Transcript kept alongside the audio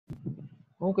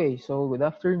Okay, so good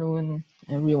afternoon,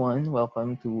 everyone.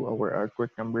 Welcome to our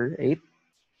artwork number 8.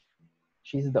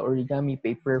 She's the origami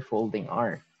paper folding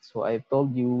art. So I've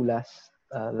told you last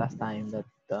time that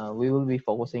we will be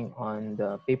focusing on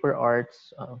the paper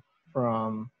arts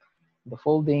from the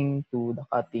folding to the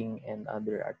cutting and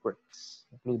other artworks,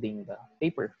 including the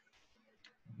paper.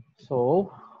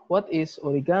 So, what is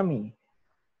origami?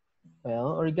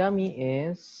 Well, origami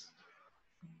is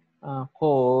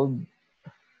called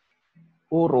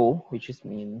oro, which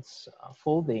means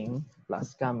folding,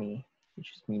 plus kami,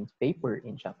 which means paper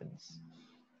in Japanese.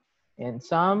 And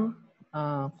some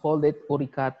called it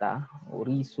orikata,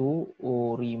 orisu,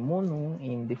 orimono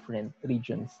in different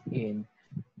regions in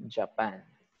Japan.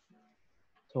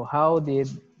 So how did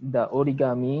the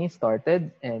origami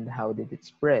started and how did it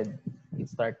spread? It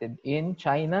started in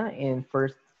China in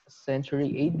first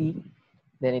century AD.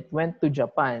 Then it went to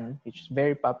Japan, which is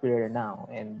very popular now,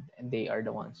 and they are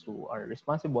the ones who are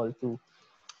responsible to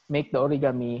make the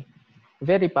origami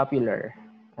very popular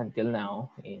until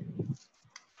now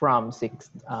from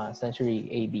 6th century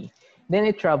AD. Then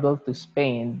it traveled to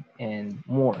Spain and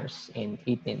Moors in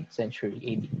 18th century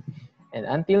AD. And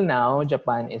until now,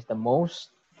 Japan is the most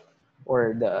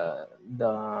or the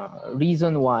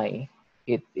reason why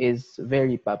it is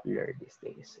very popular these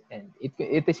days. And it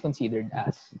is considered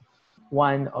as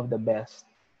one of the best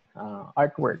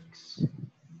artworks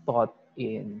taught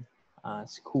in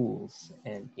schools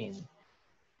and in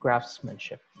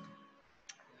craftsmanship.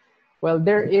 Well,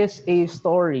 there is a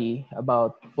story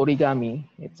about origami.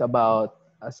 It's about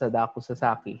Sadako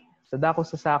Sasaki. Sadako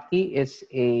Sasaki is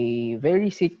a very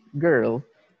sick girl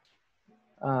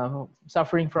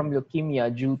suffering from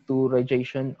leukemia due to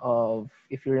radiation of,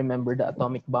 if you remember, the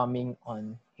atomic bombing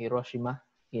on Hiroshima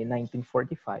in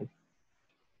 1945.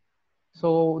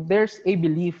 So there's a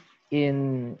belief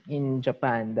in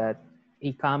Japan that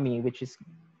a kami, which is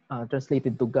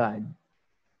translated to God,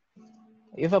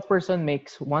 if a person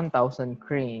makes 1,000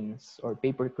 cranes or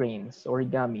paper cranes,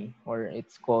 origami, or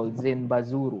it's called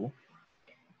zenbazuru,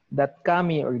 that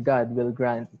kami or God will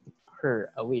grant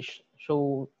her a wish.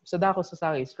 So Sadako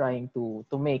Sasaki is trying to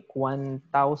make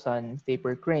 1,000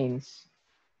 paper cranes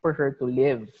for her to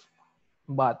live.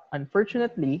 But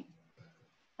unfortunately,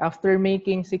 after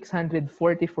making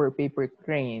 644 paper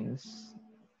cranes,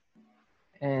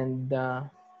 and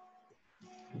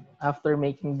after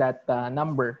making that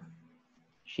number,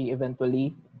 she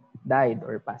eventually died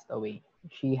or passed away.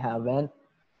 She haven't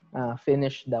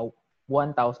finished the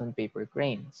 1,000 paper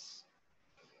cranes.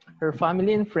 Her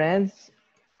family and friends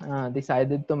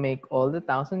decided to make all the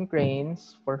 1,000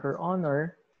 cranes for her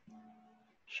honor.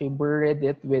 She buried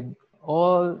it with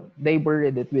they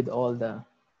buried it with all the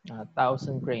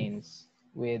 1,000 cranes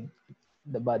with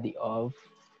the body of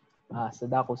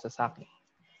Sadako Sasaki.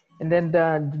 And then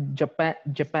the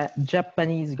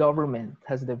Japanese government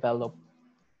has developed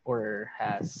or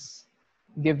has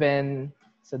given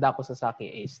Sadako Sasaki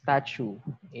a statue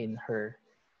in her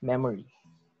memory.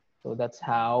 So that's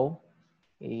how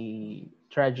a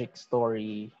tragic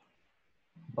story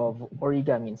of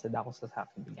origami in Sadako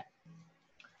Sasaki began.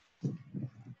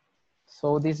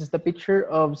 So this is the picture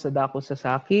of Sadako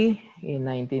Sasaki in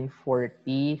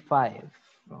 1945.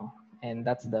 No? And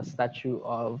that's the statue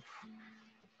of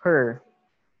her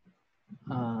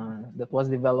that was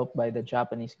developed by the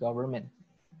Japanese government.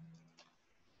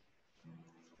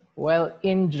 Well,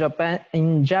 in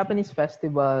Japanese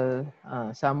festival,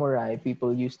 samurai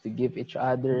people used to give each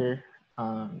other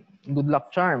good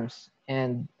luck charms,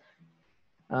 and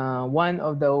one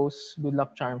of those good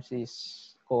luck charms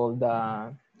is called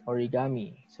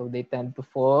origami. So they tend to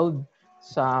fold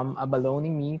some abalone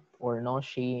meat or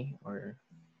noshi or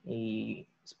a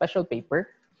special paper.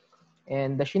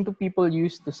 And the Shinto people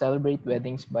used to celebrate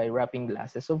weddings by wrapping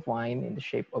glasses of wine in the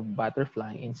shape of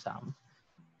butterfly in some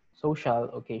social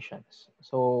occasions.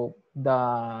 So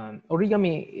the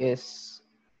origami is,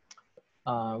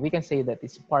 we can say that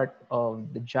it's part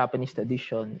of the Japanese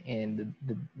tradition and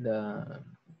the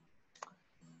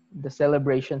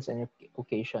celebrations and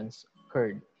occasions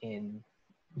occurred in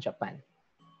Japan.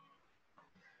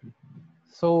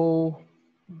 So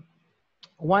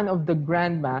one of the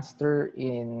grandmaster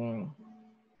in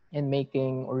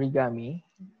making origami,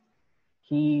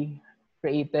 he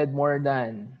created more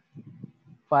than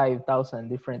 5,000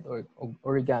 different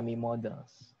origami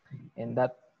models, and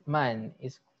that man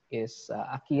is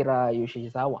Akira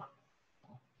Yoshizawa.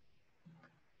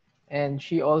 And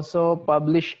she also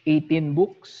published 18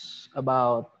 books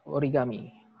about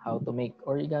origami, how to make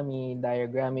origami,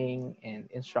 diagramming, and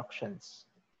instructions.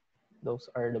 Those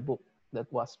are the book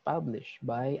that was published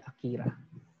by Akira.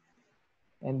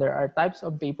 And there are types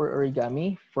of paper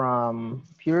origami from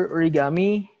pure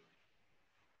origami,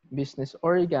 business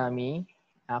origami,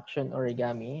 action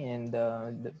origami, and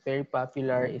the very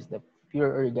popular is the pure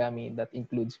origami that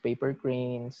includes paper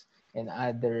cranes and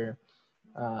other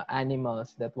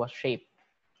animals that was shaped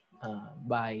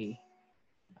by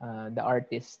the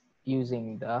artist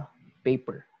using the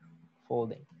paper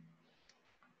folding.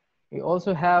 We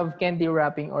also have candy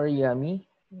wrapping origami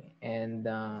and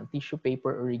tissue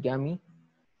paper origami.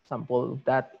 Sample of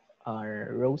that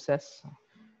are roses,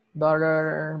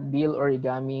 dollar bill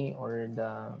origami, or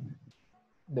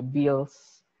the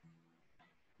bills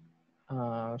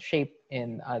shape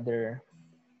and other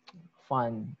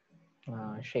fun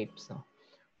shapes. No?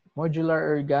 Modular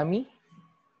origami,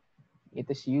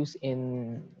 it is used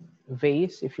in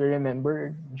vase. If you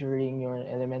remember, during your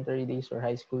elementary days or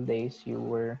high school days, you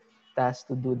were tasked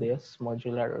to do this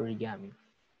modular origami.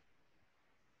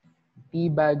 Tea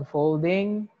bag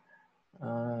folding,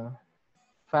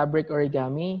 fabric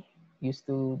origami, used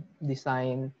to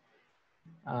design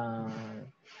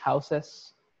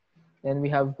houses. Then we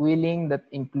have quilling that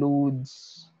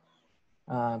includes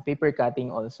paper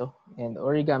cutting also, and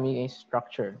origami is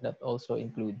structure that also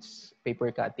includes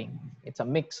paper cutting. It's a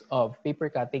mix of paper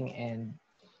cutting and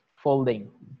folding.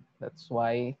 That's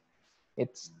why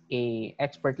it's a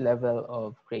expert level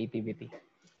of creativity.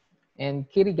 And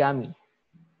kirigami.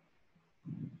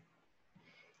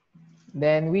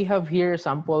 Then we have here a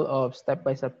sample of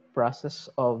step-by-step process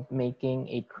of making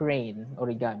a crane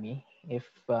origami. If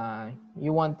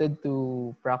you wanted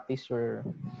to practice your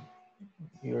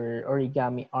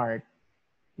origami art,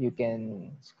 you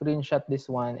can screenshot this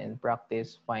one and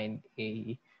practice. Find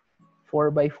a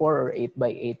 4x4 or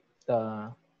 8x8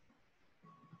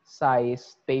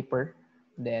 size paper,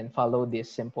 then follow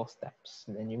these simple steps.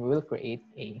 Then you will create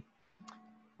a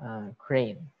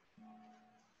crane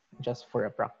just for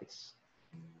a practice.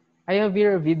 I have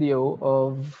here a video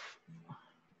of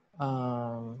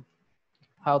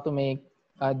how to make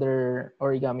other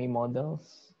origami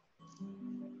models.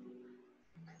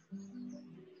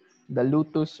 The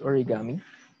Lotus origami.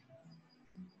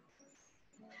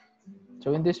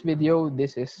 So in this video,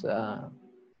 this is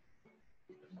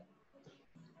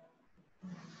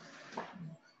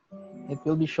it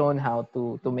will be shown how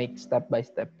to make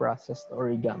step-by-step processed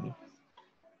origami.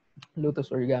 Lotus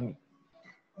origami.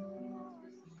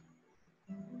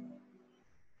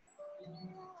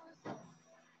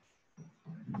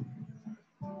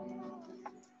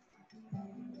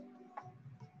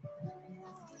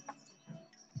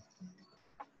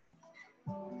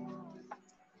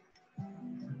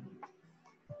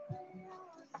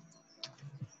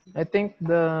 I think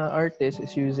the artist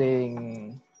is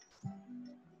using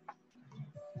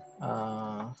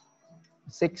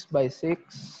 6x6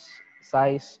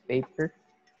 size paper,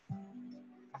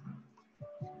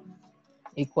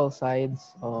 equal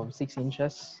sides of 6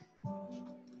 inches.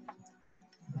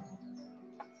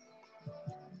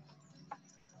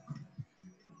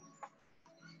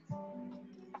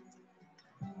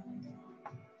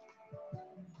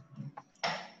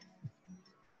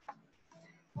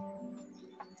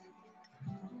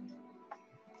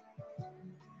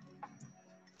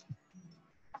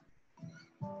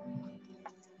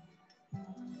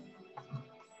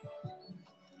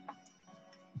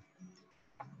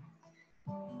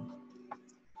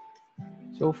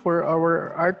 So for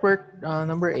our artwork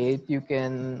number 8, you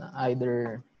can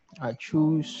either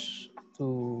choose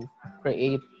to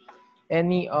create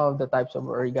any of the types of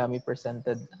origami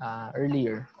presented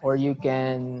earlier, or you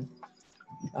can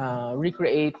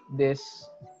recreate this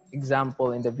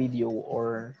example in the video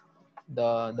or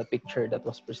the picture that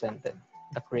was presented,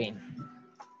 the crane.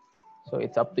 So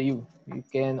it's up to you. You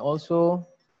can also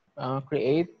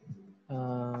create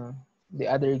the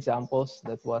other examples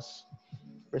that was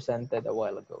presented a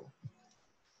while ago.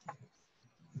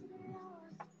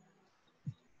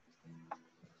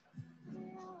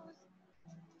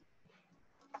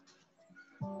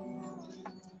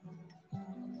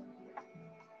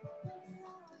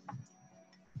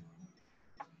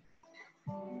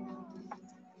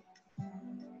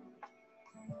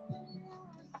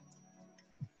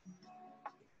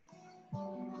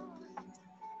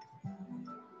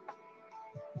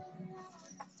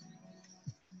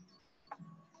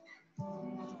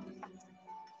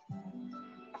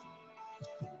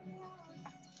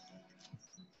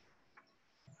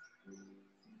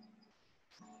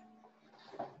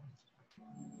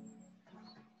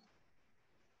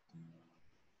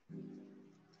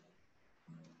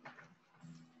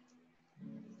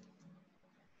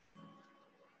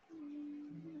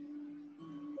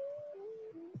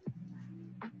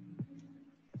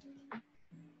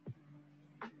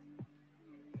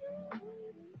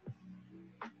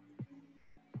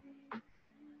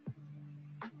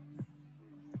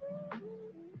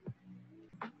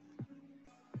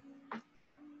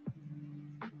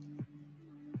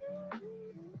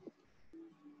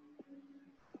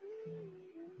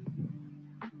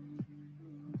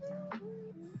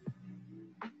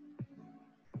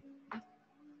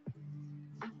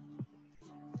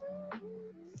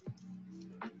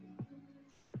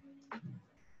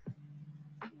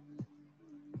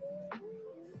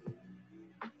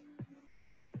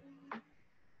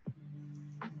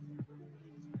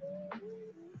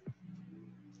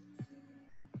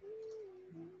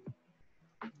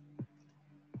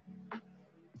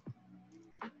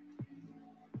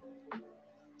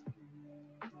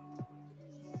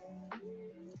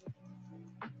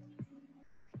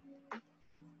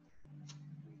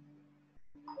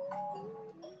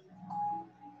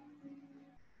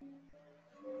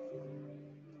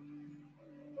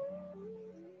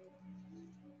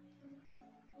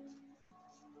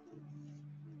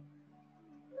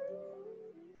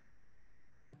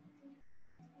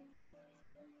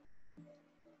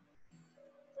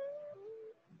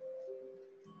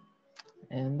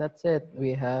 And that's it.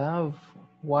 We have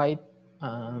white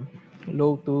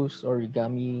lotus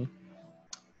origami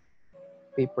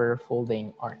paper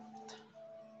folding art.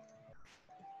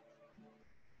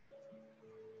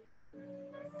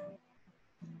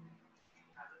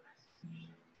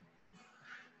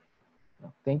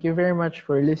 Thank you very much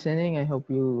for listening. I hope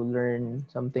you learned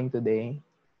something today.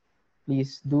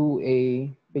 Please do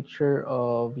a picture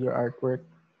of your artwork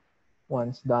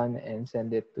once done and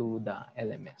send it to the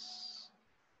LMS.